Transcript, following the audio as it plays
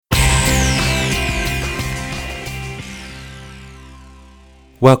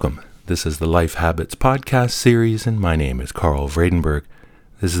Welcome. This is the Life Habits podcast series, and my name is Carl Vredenberg.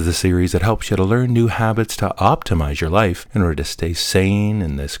 This is the series that helps you to learn new habits to optimize your life in order to stay sane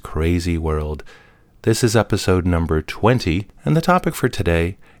in this crazy world. This is episode number 20, and the topic for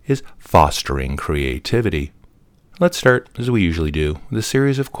today is fostering creativity. Let's start, as we usually do, with a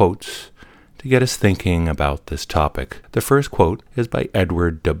series of quotes to get us thinking about this topic. The first quote is by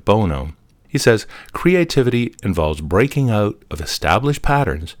Edward de Bono. He says, "Creativity involves breaking out of established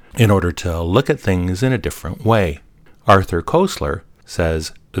patterns in order to look at things in a different way." Arthur Koestler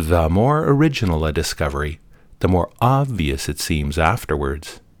says, "The more original a discovery, the more obvious it seems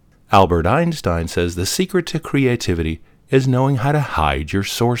afterwards." Albert Einstein says, "The secret to creativity is knowing how to hide your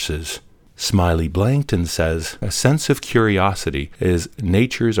sources." Smiley Blankton says, "A sense of curiosity is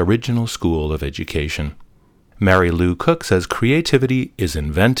nature's original school of education." Mary Lou Cook says, "Creativity is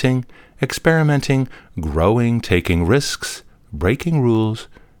inventing, experimenting, growing, taking risks, breaking rules,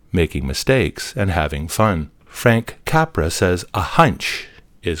 making mistakes, and having fun." Frank Capra says, "A hunch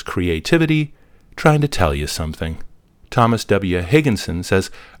is creativity trying to tell you something." Thomas W. Higginson says,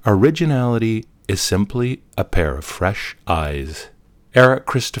 "Originality is simply a pair of fresh eyes." Eric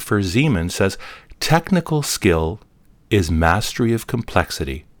Christopher Zeman says, "Technical skill is mastery of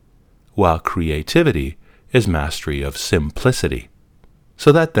complexity, while creativity is mastery of simplicity."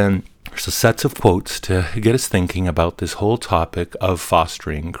 So that then there's a sets of quotes to get us thinking about this whole topic of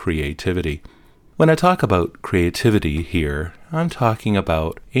fostering creativity. When I talk about creativity here, I'm talking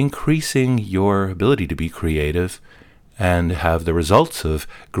about increasing your ability to be creative and have the results of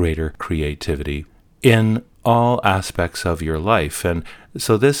greater creativity in all aspects of your life. And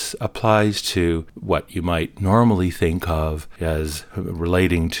so this applies to what you might normally think of as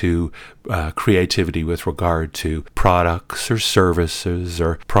relating to creativity with regard to products or services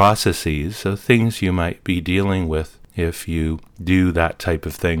or processes, so things you might be dealing with if you do that type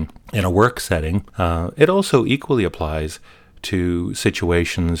of thing in a work setting. It also equally applies to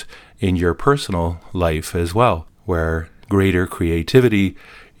situations in your personal life as well, where greater creativity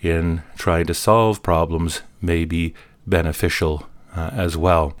in trying to solve problems may be beneficial as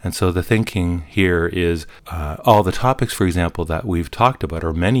well. And so the thinking here is all the topics, for example, that we've talked about,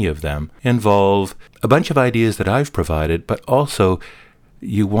 or many of them, involve a bunch of ideas that I've provided, but also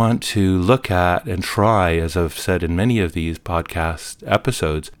you want to look at and try, as I've said in many of these podcast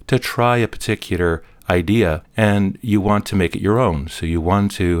episodes, to try a particular idea, and you want to make it your own. So you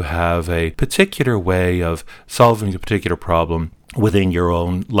want to have a particular way of solving a particular problem within your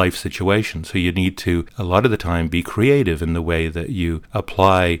own life situation. So you need to, a lot of the time, be creative in the way that you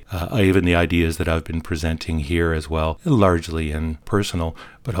apply even the ideas that I've been presenting here as well, largely in personal,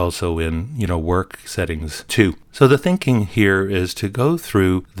 but also in, work settings too. So the thinking here is to go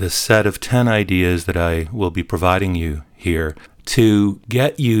through the set of 10 ideas that I will be providing you here to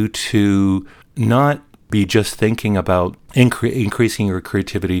get you to not be just thinking about increasing your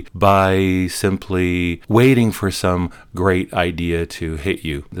creativity by simply waiting for some great idea to hit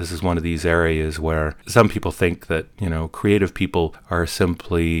you. This is one of these areas where some people think that, creative people are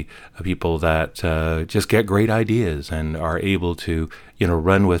simply people that just get great ideas and are able to,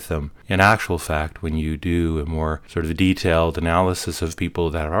 run with them. In actual fact, when you do a more sort of detailed analysis of people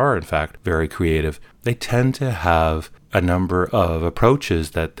that are, in fact, very creative, they tend to have a number of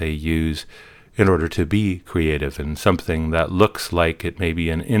approaches that they use in order to be creative, and something that looks like it may be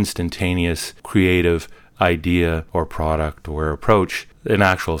an instantaneous creative idea or product or approach, in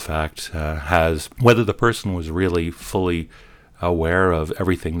actual fact, has, whether the person was really fully aware of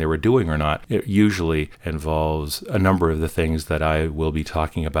everything they were doing or not, it usually involves a number of the things that I will be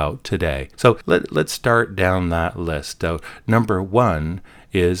talking about today. So let's start down that list. Number one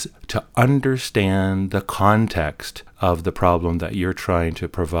is to understand the context of the problem that you're trying to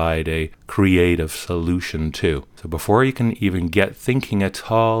provide a creative solution to. So before you can even get thinking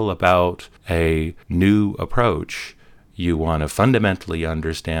at all about a new approach, you want to fundamentally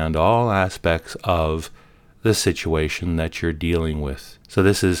understand all aspects of the situation that you're dealing with. So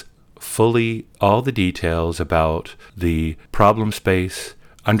this is fully all the details about the problem space,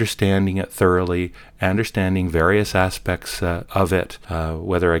 understanding it thoroughly, understanding various aspects of it,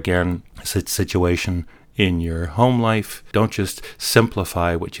 whether, again, it's a situation in your home life. Don't just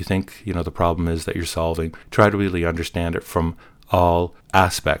simplify what you think, the problem is that you're solving. Try to really understand it from all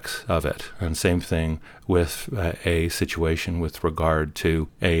aspects of it. And same thing with a situation with regard to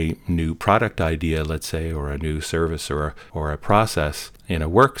a new product idea, let's say, or a new service or a process in a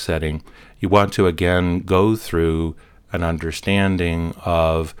work setting. You want to, again, go through an understanding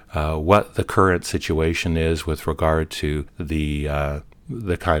of what the current situation is with regard to the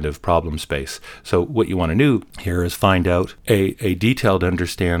the kind of problem space. So what you want to do here is find out a detailed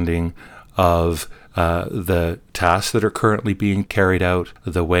understanding of the tasks that are currently being carried out,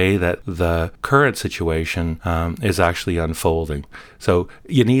 the way that the current situation is actually unfolding. So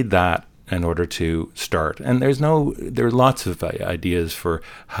you need that in order to start. And there are lots of ideas for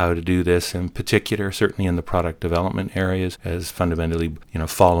how to do this, in particular, certainly in the product development areas, as fundamentally,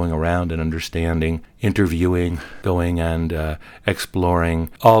 following around and understanding, interviewing, going and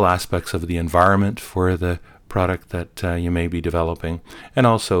exploring all aspects of the environment for the product that you may be developing, and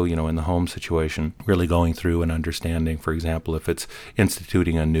also, in the home situation, really going through and understanding, for example, if it's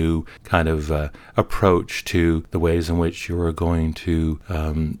instituting a new kind of approach to the ways in which you're going to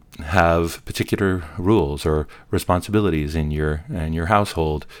have particular rules or responsibilities in your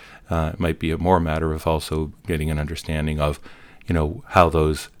household. It might be a more matter of also getting an understanding of, how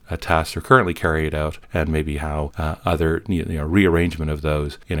those tasks are currently carried out, and maybe how other rearrangement of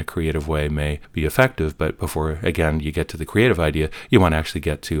those in a creative way may be effective. But before, again, you get to the creative idea, you want to actually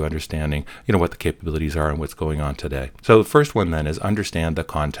get to understanding, what the capabilities are and what's going on today. So the first one then is understand the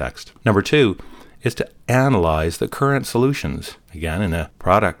context. Number two is to analyze the current solutions. Again, in a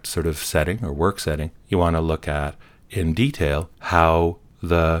product sort of setting or work setting, you want to look at in detail how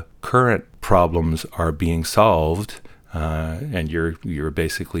the current problems are being solved. And you're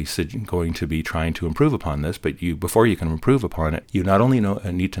basically going to be trying to improve upon this, but before you can improve upon it, you not only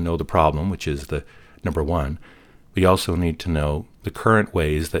need to know the problem, which is the number one, but you also need to know the current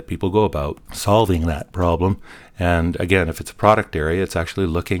ways that people go about solving that problem. And again, if it's a product area, it's actually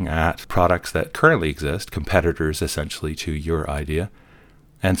looking at products that currently exist, competitors essentially to your idea,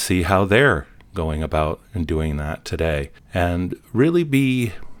 and see how they're going about and doing that today. And really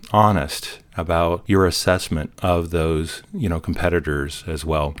be honest about your assessment of those, competitors as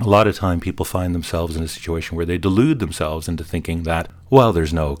well. A lot of time people find themselves in a situation where they delude themselves into thinking that, well,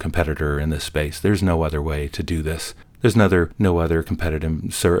 there's no competitor in this space. There's no other way to do this. There's no other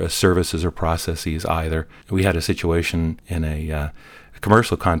competitive services or processes either. We had a situation in a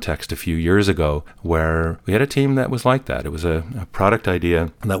commercial context a few years ago where we had a team that was like that. It was a product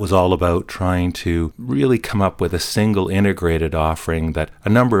idea that was all about trying to really come up with a single integrated offering that a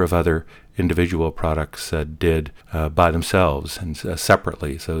number of other individual products did by themselves and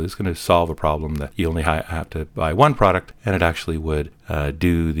separately. So it's going to solve a problem that you only have to buy one product, and it actually would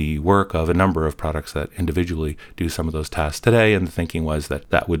do the work of a number of products that individually do some of those tasks today. And the thinking was that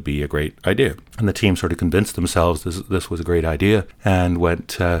that would be a great idea. And the team sort of convinced themselves this was a great idea and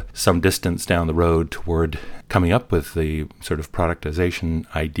went some distance down the road toward coming up with the sort of productization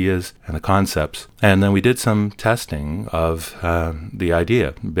ideas and the concepts. And then we did some testing of the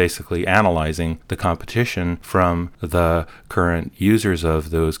idea, basically analyzing the competition from the current users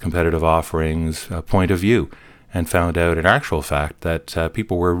of those competitive offerings' point of view, and found out in actual fact that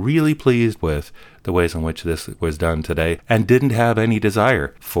people were really pleased with the ways in which this was done today and didn't have any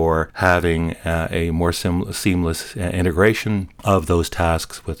desire for having a more seamless integration of those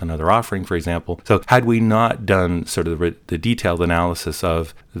tasks with another offering, for example. So had we not done sort of the detailed analysis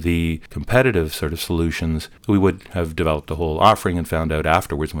of the competitive sort of solutions, we would have developed a whole offering and found out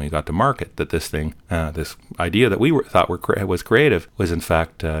afterwards when we got to market that this thing, this idea that we thought was creative was in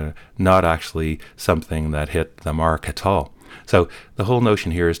fact not actually something that hit the mark at all. So the whole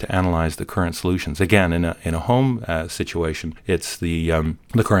notion here is to analyze the current solutions. Again, in a home situation, it's the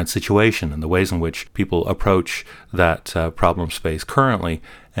current situation and the ways in which people approach that problem space currently.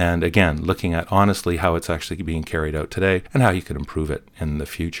 And again, looking at honestly how it's actually being carried out today and how you can improve it in the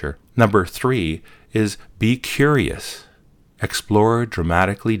future. Number 3 is be curious. Explore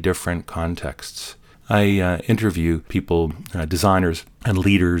dramatically different contexts. I interview people, designers and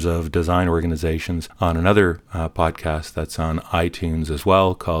leaders of design organizations on another podcast that's on iTunes as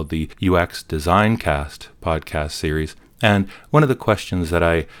well, called the UX Designcast podcast series. And one of the questions that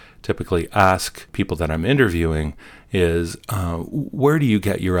I typically ask people that I'm interviewing is, where do you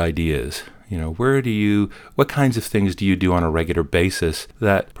get your ideas? What kinds of things do you do on a regular basis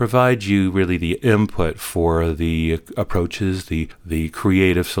that provide you really the input for the approaches, the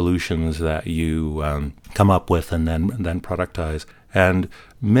creative solutions that you come up with and then productize? And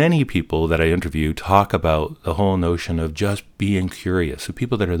many people that I interview talk about the whole notion of just being curious. So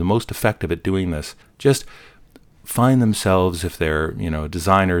people that are the most effective at doing this, just find themselves, if they're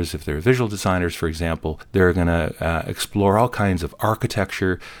designers, if they're visual designers, for example, they're going to explore all kinds of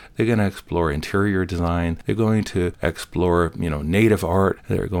architecture. They're going to explore interior design. They're going to explore native art.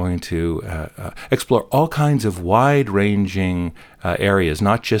 They're going to explore all kinds of wide-ranging areas,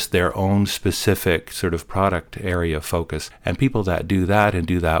 not just their own specific sort of product area focus. And people that do that and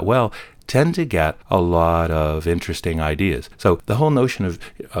do that well tend to get a lot of interesting ideas. So the whole notion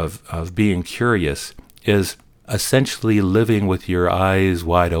of being curious is essentially living with your eyes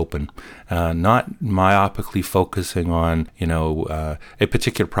wide open, not myopically focusing on, a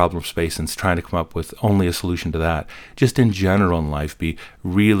particular problem space and trying to come up with only a solution to that. Just in general in life, be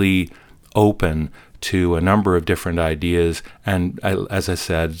really open to a number of different ideas and, as I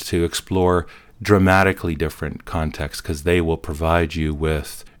said, to explore dramatically different contexts, because they will provide you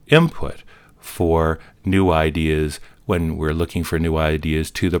with input for new ideas when we're looking for new ideas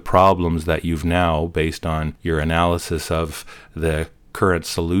to the problems that you've now, based on your analysis of the current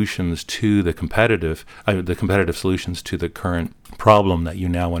solutions to the competitive solutions to the current problem that you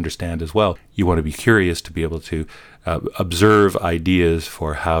now understand as well. You want to be curious to be able to observe ideas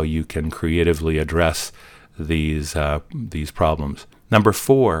for how you can creatively address these problems. Number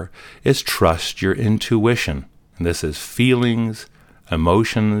 4 is trust your intuition. And this is feelings,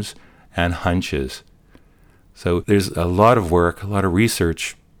 emotions, and hunches. So there's a lot of work, a lot of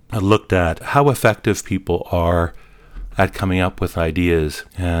research looked at how effective people are at coming up with ideas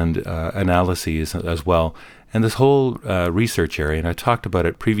and analyses as well. And this whole research area, and I talked about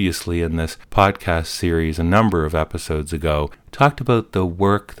it previously in this podcast series a number of episodes ago, talked about the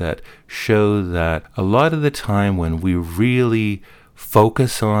work that showed that a lot of the time when we really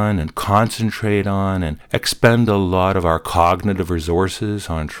focus on and concentrate on and expend a lot of our cognitive resources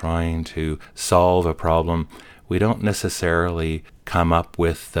on trying to solve a problem, we don't necessarily come up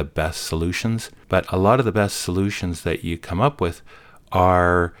with the best solutions. But a lot of the best solutions that you come up with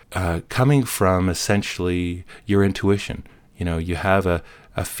are coming from essentially your intuition. You have a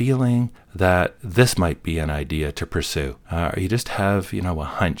feeling that this might be an idea to pursue. Or you just have, a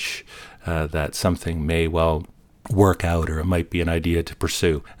hunch that something may well work out, or it might be an idea to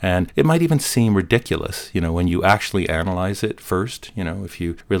pursue. And it might even seem ridiculous, when you actually analyze it first. If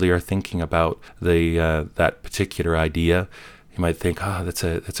you really are thinking about that particular idea, you might think, that's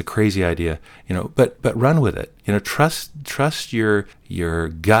a crazy idea, but run with it. Trust your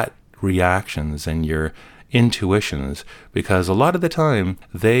gut reactions and your intuitions, because a lot of the time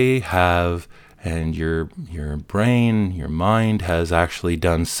they have, and your brain, your mind has actually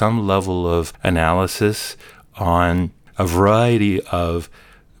done some level of analysis on a variety of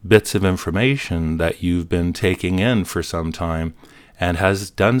bits of information that you've been taking in for some time, and has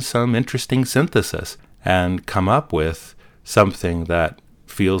done some interesting synthesis and come up with something that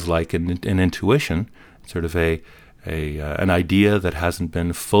feels like an intuition, sort of an idea that hasn't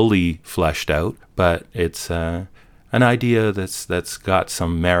been fully fleshed out, but it's an idea that's got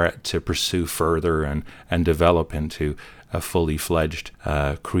some merit to pursue further and develop into a fully fledged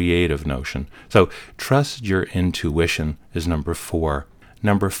creative notion. So trust your intuition is number 4.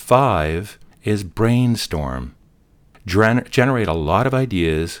 Number 5 is brainstorm. Generate a lot of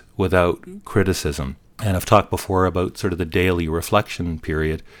ideas without criticism. And I've talked before about sort of the daily reflection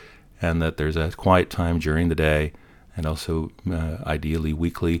period, and that there's a quiet time during the day, and also ideally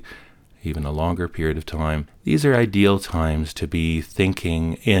weekly, even a longer period of time. These are ideal times to be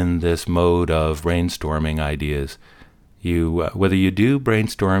thinking in this mode of brainstorming ideas. Whether you do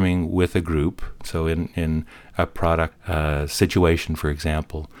brainstorming with a group, so in a product situation, for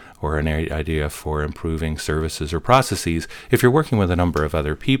example, or an idea for improving services or processes, if you're working with a number of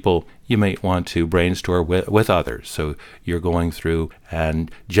other people, you might want to brainstorm with others. So you're going through and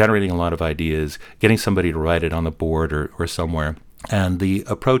generating a lot of ideas, getting somebody to write it on the board or somewhere. And the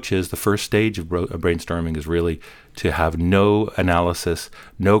approach is, the first stage of brainstorming is really to have no analysis,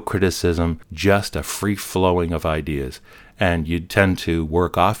 no criticism, just a free flowing of ideas. And you tend to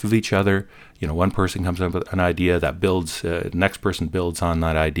work off of each other. One person comes up with an idea that builds, next person builds on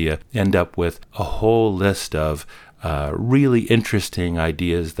that idea, end up with a whole list of really interesting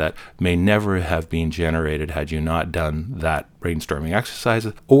ideas that may never have been generated had you not done that brainstorming exercise,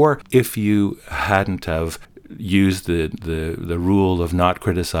 or if you hadn't have use the rule of not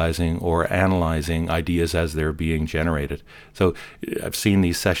criticizing or analyzing ideas as they're being generated. So I've seen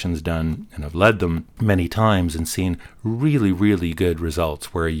these sessions done, and I've led them many times and seen really, really good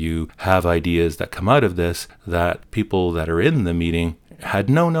results where you have ideas that come out of this that people that are in the meeting had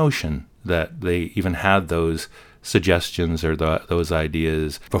no notion that they even had those suggestions or those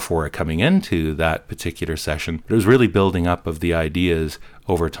ideas before coming into that particular session. It was really building up of the ideas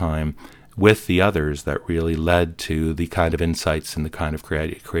over time with the others that really led to the kind of insights and the kind of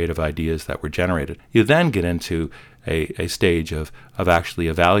creative ideas that were generated. You then get into a stage of actually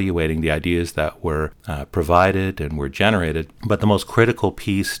evaluating the ideas that were provided and were generated. But the most critical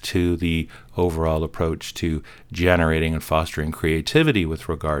piece to the overall approach to generating and fostering creativity with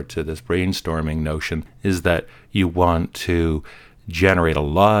regard to this brainstorming notion is that you want to generate a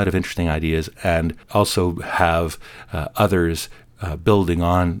lot of interesting ideas and also have others building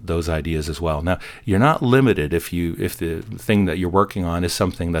on those ideas as well. Now, you're not limited if the thing that you're working on is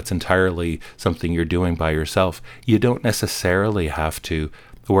something that's entirely something you're doing by yourself. You don't necessarily have to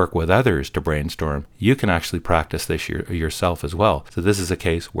work with others to brainstorm. You can actually practice this yourself as well. So this is a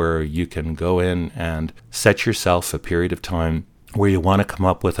case where you can go in and set yourself a period of time where you want to come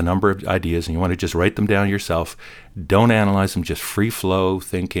up with a number of ideas and you want to just write them down yourself. Don't analyze them, just free flow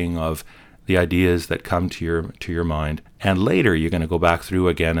thinking of the ideas that come to your mind. And later you're going to go back through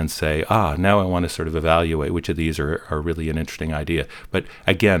again and say, now I want to sort of evaluate which of these are really an interesting idea. But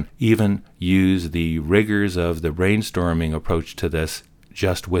again, even use the rigors of the brainstorming approach to this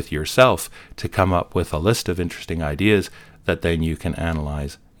just with yourself to come up with a list of interesting ideas that then you can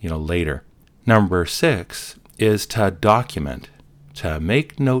analyze, later. Number 6 is to document, to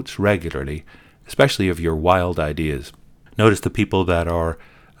make notes regularly, especially of your wild ideas. Notice the people that are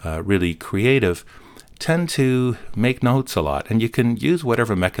really creative tend to make notes a lot, and you can use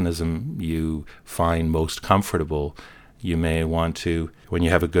whatever mechanism you find most comfortable. You may want to, when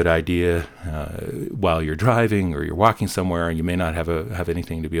you have a good idea while you're driving or you're walking somewhere, and you may not have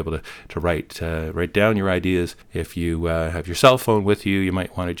anything to be able to write down your ideas. If you have your cell phone with you, you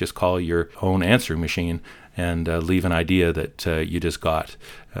might want to just call your own answering machine and leave an idea that you just got.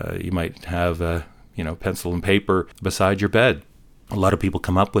 You might have pencil and paper beside your bed. A lot of people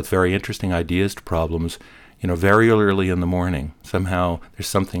come up with very interesting ideas to problems very early in the morning. Somehow there's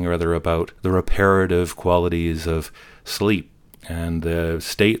something or other about the reparative qualities of sleep and the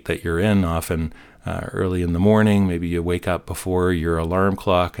state that you're in often early in the morning. Maybe you wake up before your alarm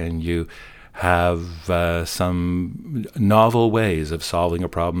clock and you have some novel ways of solving a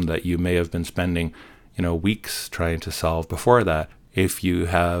problem that you may have been spending weeks trying to solve before that. If you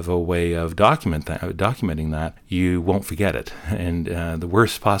have a way of documenting that, you won't forget it. And the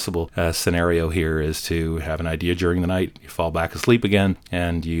worst possible scenario here is to have an idea during the night, you fall back asleep again,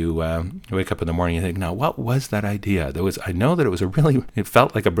 and you wake up in the morning and think, now, what was that idea? I know that it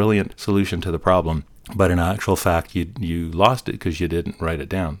felt like a brilliant solution to the problem, but in actual fact, you lost it because you didn't write it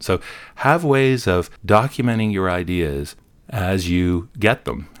down. So have ways of documenting your ideas as you get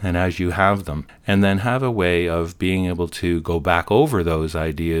them and as you have them, and then have a way of being able to go back over those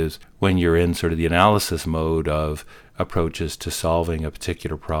ideas when you're in sort of the analysis mode of approaches to solving a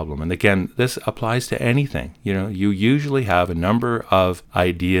particular problem. And again, this applies to anything. You usually have a number of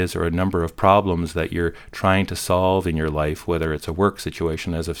ideas or a number of problems that you're trying to solve in your life, whether it's a work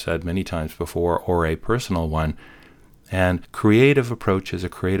situation, as I've said many times before, or a personal one. And creative approaches or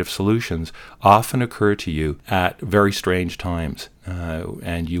creative solutions often occur to you at very strange times.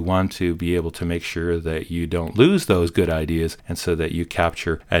 And you want to be able to make sure that you don't lose those good ideas, and so that you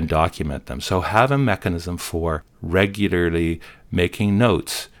capture and document them. So have a mechanism for regularly making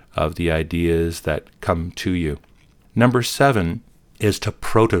notes of the ideas that come to you. Number 7 is to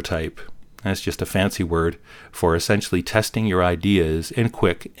prototype. That's just a fancy word for essentially testing your ideas in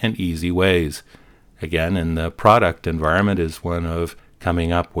quick and easy ways. Again, in the product environment is one of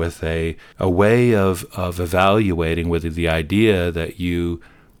coming up with a way of evaluating whether the idea that you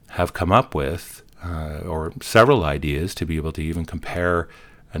have come up with, or several ideas, to be able to even compare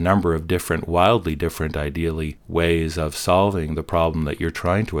a number of different, wildly different, ideally, ways of solving the problem that you're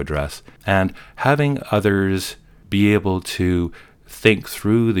trying to address, and having others be able to think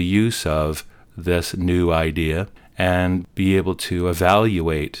through the use of this new idea and be able to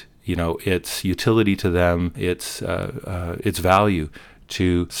evaluate its utility to them, its value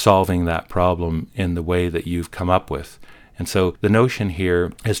to solving that problem in the way that you've come up with. And so the notion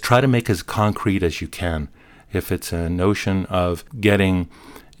here is try to make as concrete as you can. If it's a notion of getting,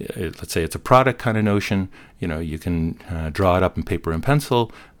 let's say it's a product kind of notion, you can draw it up in paper and pencil.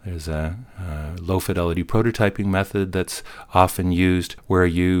 There's a low-fidelity prototyping method that's often used where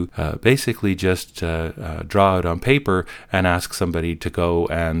you basically just draw it on paper and ask somebody to go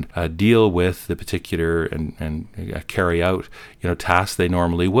and deal with the particular and carry out tasks they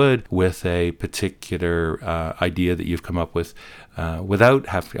normally would with a particular idea that you've come up with without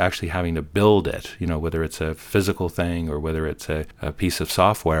actually having to build it, whether it's a physical thing or whether it's a piece of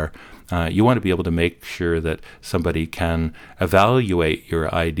software. You want to be able to make sure that somebody can evaluate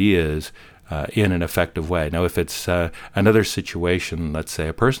your ideas in an effective way. Now, if it's another situation, let's say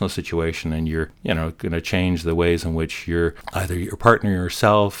a personal situation, and you're going to change the ways in which either your partner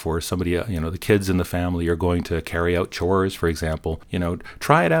yourself or somebody, the kids in the family are going to carry out chores, for example,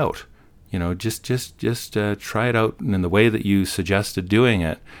 try it out. just try it out in the way that you suggested doing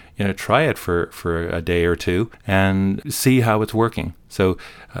it. Try it for a day or two and see how it's working. So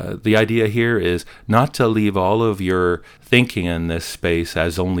the idea here is not to leave all of your thinking in this space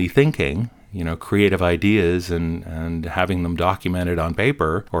as only thinking, creative ideas and having them documented on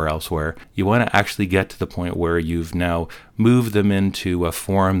paper or elsewhere. You want to actually get to the point where you've now moved them into a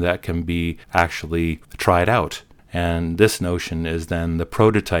form that can be actually tried out. And this notion is then the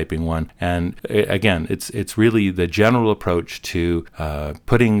prototyping one. And again, it's really the general approach to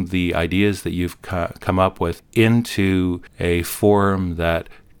putting the ideas that you've come up with into a form that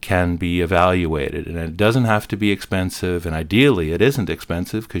can be evaluated. And it doesn't have to be expensive, and ideally it isn't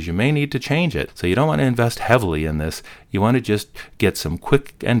expensive because you may need to change it. So you don't want to invest heavily in this. You want to just get some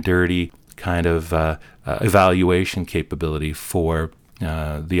quick and dirty kind of evaluation capability for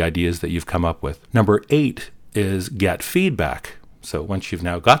the ideas that you've come up with. Number 8 is get feedback. So once you've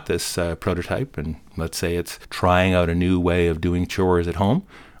now got this prototype, and let's say it's trying out a new way of doing chores at home,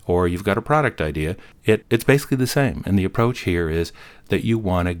 or you've got a product idea, it's basically the same. And the approach here is that you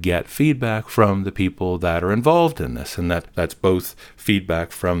want to get feedback from the people that are involved in this. And that's both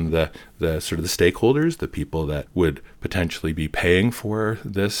feedback from the sort of the stakeholders, the people that would potentially be paying for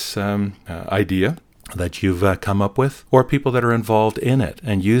this idea that you've come up with, or people that are involved in it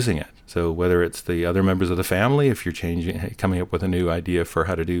and using it. So whether it's the other members of the family, if you're coming up with a new idea for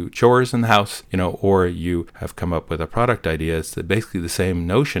how to do chores in the house, or you have come up with a product idea, it's basically the same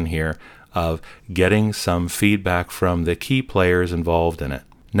notion here of getting some feedback from the key players involved in it.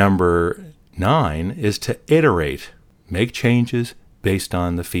 Number 9 is to iterate, make changes based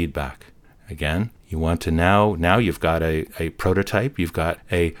on the feedback. Again, you want to now you've got a prototype, you've got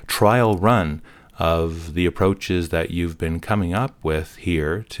a trial run of the approaches that you've been coming up with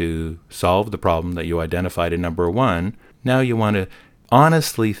here to solve the problem that you identified in number 1. Now you want to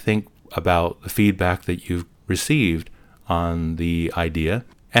honestly think about the feedback that you've received on the idea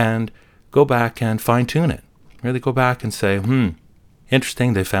and go back and fine-tune it. Really go back and say,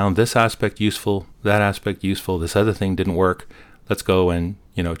 interesting, they found this aspect useful, that aspect useful, this other thing didn't work. Let's go and,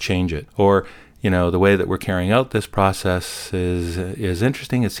 change it. Or the way that we're carrying out this process is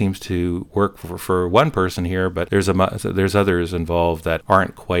interesting. It seems to work for one person here, but there's others involved that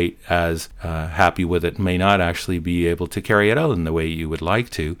aren't quite as happy with it, may not actually be able to carry it out in the way you would like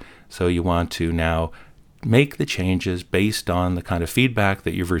to. So you want to now make the changes based on the kind of feedback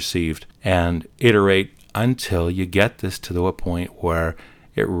that you've received and iterate until you get this to a point where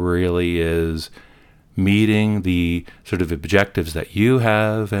it really is meeting the sort of objectives that you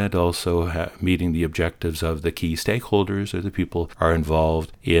have, and also meeting the objectives of the key stakeholders or the people are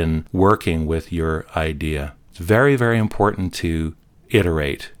involved in working with your idea. It's very, very important to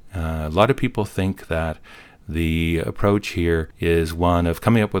iterate. A lot of people think that the approach here is one of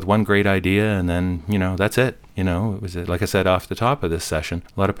coming up with one great idea and then, that's it. It was like I said off the top of this session,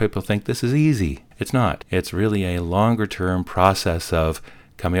 a lot of people think this is easy. It's not. It's really a longer term process of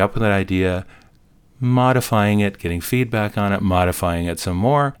coming up with an idea, modifying it, getting feedback on it, modifying it some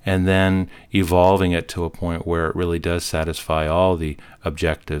more, and then evolving it to a point where it really does satisfy all the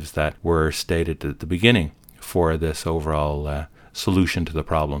objectives that were stated at the beginning for this overall solution to the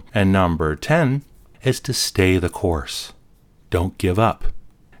problem. And number 10 is to stay the course. Don't give up.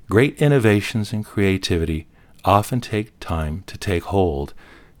 Great innovations and creativity often take time to take hold.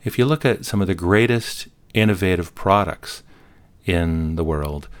 If you look at some of the greatest innovative products in the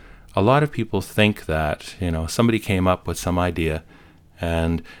world, a lot of people think that, somebody came up with some idea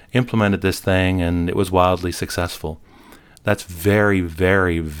and implemented this thing and it was wildly successful. That's very,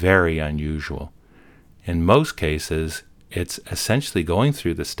 very, very unusual. In most cases, it's essentially going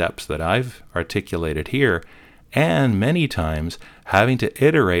through the steps that I've articulated here, and many times having to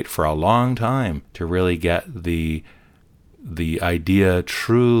iterate for a long time to really get the idea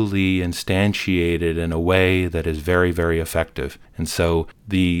truly instantiated in a way that is very, very effective. And so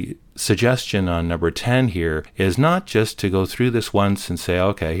the suggestion on number 10 here is not just to go through this once and say,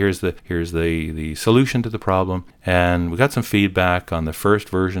 okay, here's the solution to the problem, and we got some feedback on the first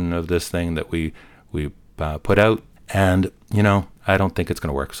version of this thing that we put out, and I don't think it's going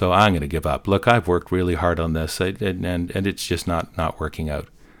to work, so I'm going to give up. Look, I've worked really hard on this, and it's just not working out.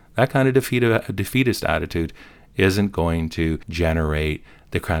 That kind of defeatist attitude isn't going to generate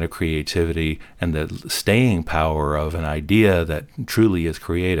the kind of creativity and the staying power of an idea that truly is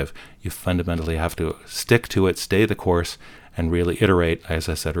creative. You fundamentally have to stick to it, stay the course, and really iterate, as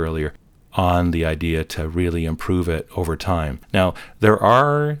I said earlier, on the idea to really improve it over time. Now, there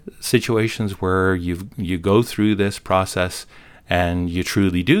are situations where you go through this process and you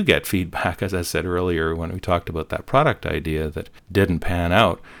truly do get feedback, as I said earlier when we talked about that product idea that didn't pan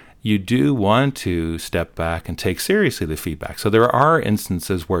out. you do want to step back and take seriously the feedback. So there are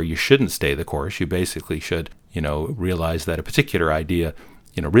instances where you shouldn't stay the course. You basically should, realize that a particular idea,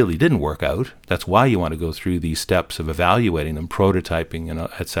 really didn't work out. That's why you want to go through these steps of evaluating them, prototyping,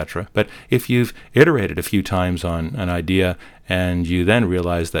 etc. But if you've iterated a few times on an idea and you then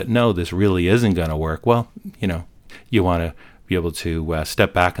realize that, no, this really isn't going to work, well, you want to be able to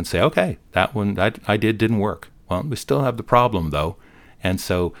step back and say, okay, that one I didn't work. Well, we still have the problem though. And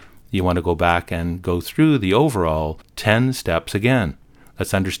so you want to go back and go through the overall 10 steps again.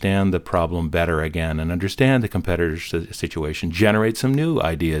 Let's understand the problem better again and understand the competitor's situation. Generate some new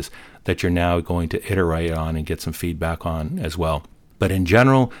ideas that you're now going to iterate on and get some feedback on as well. But in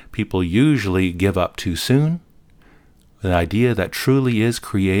general, people usually give up too soon. The idea that truly is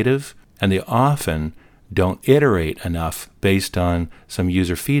creative, and they often don't iterate enough based on some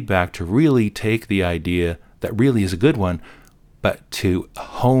user feedback to really take the idea that really is a good one, but to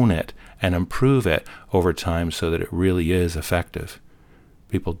hone it and improve it over time so that it really is effective.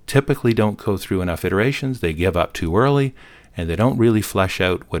 People typically don't go through enough iterations, they give up too early, and they don't really flesh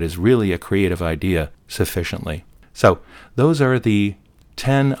out what is really a creative idea sufficiently. So those are the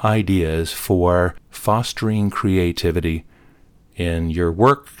 10 ideas for fostering creativity in your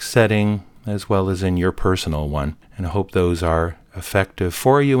work setting as well as in your personal one. And I hope those are effective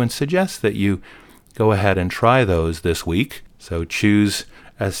for you and suggest that you go ahead and try those this week. So choose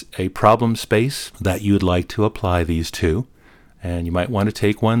as a problem space that you'd like to apply these to. And you might want to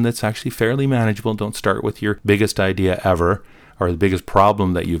take one that's actually fairly manageable. Don't start with your biggest idea ever or the biggest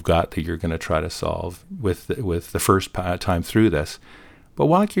problem that you've got that you're going to try to solve with the first time through this. But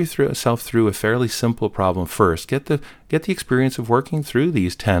walk yourself through a fairly simple problem first. Get the experience of working through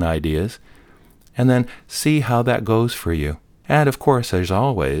these 10 ideas and then see how that goes for you. And of course, as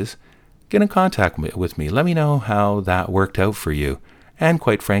always, get in contact with me. Let me know how that worked out for you. And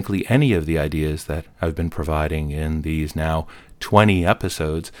quite frankly, any of the ideas that I've been providing in these now 20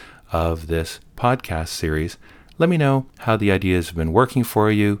 episodes of this podcast series. Let me know how the ideas have been working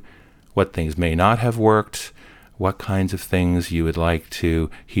for you, what things may not have worked, what kinds of things you would like to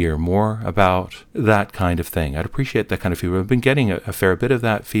hear more about, that kind of thing. I'd appreciate that kind of feedback. I've been getting a fair bit of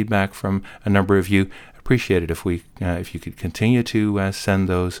that feedback from a number of you. Appreciate it if you could continue to send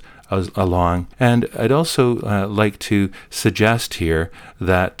those along. And I'd also like to suggest here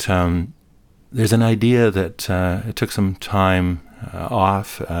that there's an idea that it took some time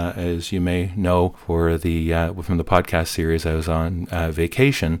off, as you may know, for from the podcast series. I was on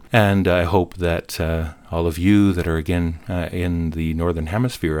vacation, and I hope that all of you that are again in the Northern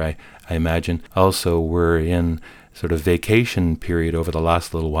Hemisphere, I imagine, also were in sort of vacation period over the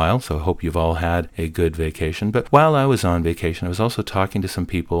last little while, so I hope you've all had a good vacation. But while I was on vacation, I was also talking to some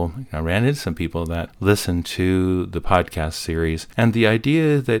people. I ran into some people that listened to the podcast series, and the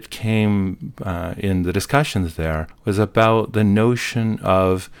idea that came in the discussions there was about the notion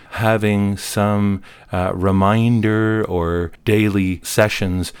of having some reminder or daily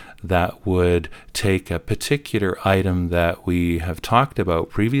sessions that would take a particular item that we have talked about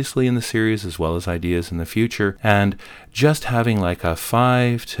previously in the series, as well as ideas in the future, and just having like a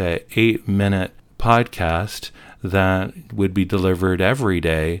 5 to 8 minute podcast that would be delivered every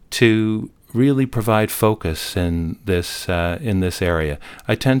day to really provide focus in this area.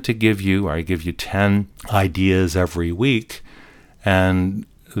 I tend to give you 10 ideas every week, and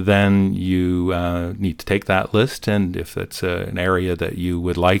then you need to take that list, and if it's an area that you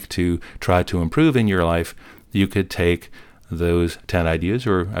would like to try to improve in your life, you could take those 10 ideas,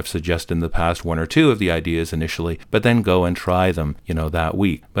 or I've suggested in the past 1 or 2 of the ideas initially, but then go and try them, that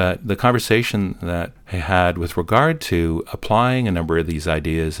week. But the conversation that I had with regard to applying a number of these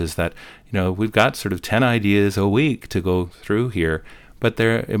ideas is that, we've got sort of 10 ideas a week to go through here, but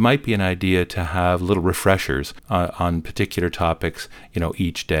it might be an idea to have little refreshers on particular topics,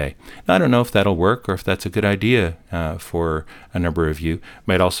 each day. Now, I don't know if that'll work or if that's a good idea for a number of you. It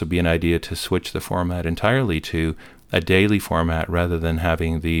might also be an idea to switch the format entirely to a daily format rather than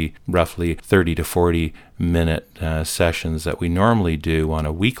having the roughly 30 to 40 minute sessions that we normally do on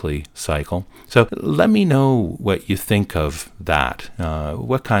a weekly cycle. So let me know what you think of that.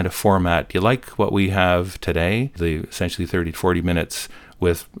 What kind of format do you like? What we have today, the essentially 30 to 40 minutes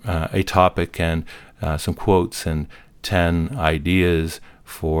with a topic and some quotes and 10 ideas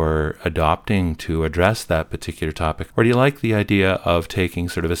for adopting to address that particular topic? Or do you like the idea of taking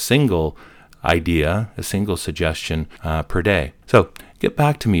sort of a single idea, a single suggestion per day? So get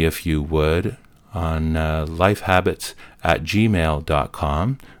back to me if you would on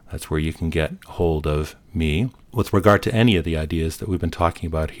lifehabits@gmail.com. That's where you can get hold of me. with regard to any of the ideas that we've been talking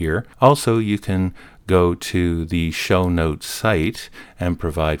about here. Also, you can go to the show notes site and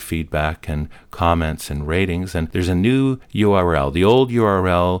provide feedback and comments and ratings. And there's a new URL. The old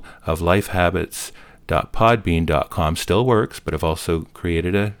URL of lifehabits.podbean.com still works, but I've also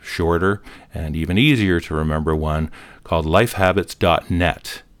created a shorter and even easier to remember one called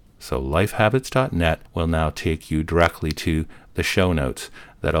lifehabits.net. So lifehabits.net will now take you directly to the show notes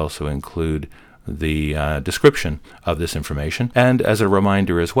that also include the description of this information. And as a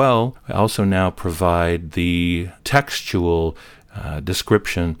reminder as well, I also now provide the textual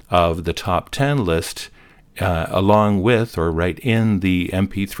description of the top 10 list along with or right in the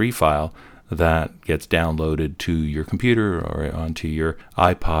MP3 file that gets downloaded to your computer or onto your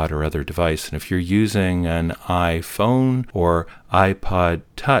iPod or other device. And if you're using an iPhone or iPod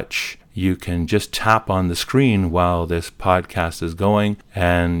Touch, you can just tap on the screen while this podcast is going,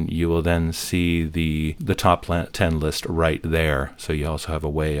 and you will then see the top 10 list right there. So you also have a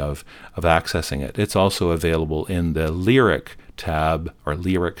way of accessing it. It's also available in the Lyric tab or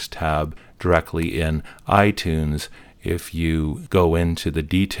Lyrics tab directly in iTunes if you go into the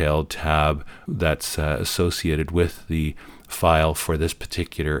detailed tab that's associated with the file for this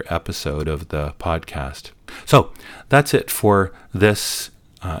particular episode of the podcast. So that's it for this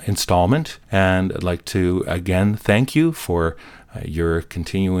installment, and I'd like to again thank you for your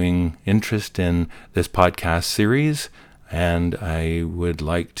continuing interest in this podcast series, and I would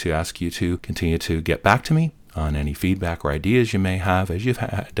like to ask you to continue to get back to me on any feedback or ideas you may have, as you've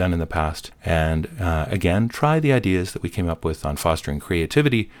done in the past. And again, try the ideas that we came up with on fostering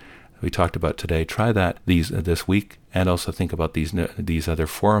creativity we talked about today. Try that this week, and also think about these other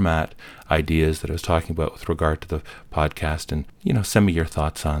format ideas that I was talking about with regard to the podcast, and send me your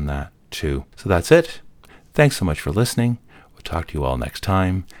thoughts on that too. So that's it. Thanks so much for listening. We'll talk to you all next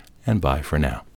time, and bye for now.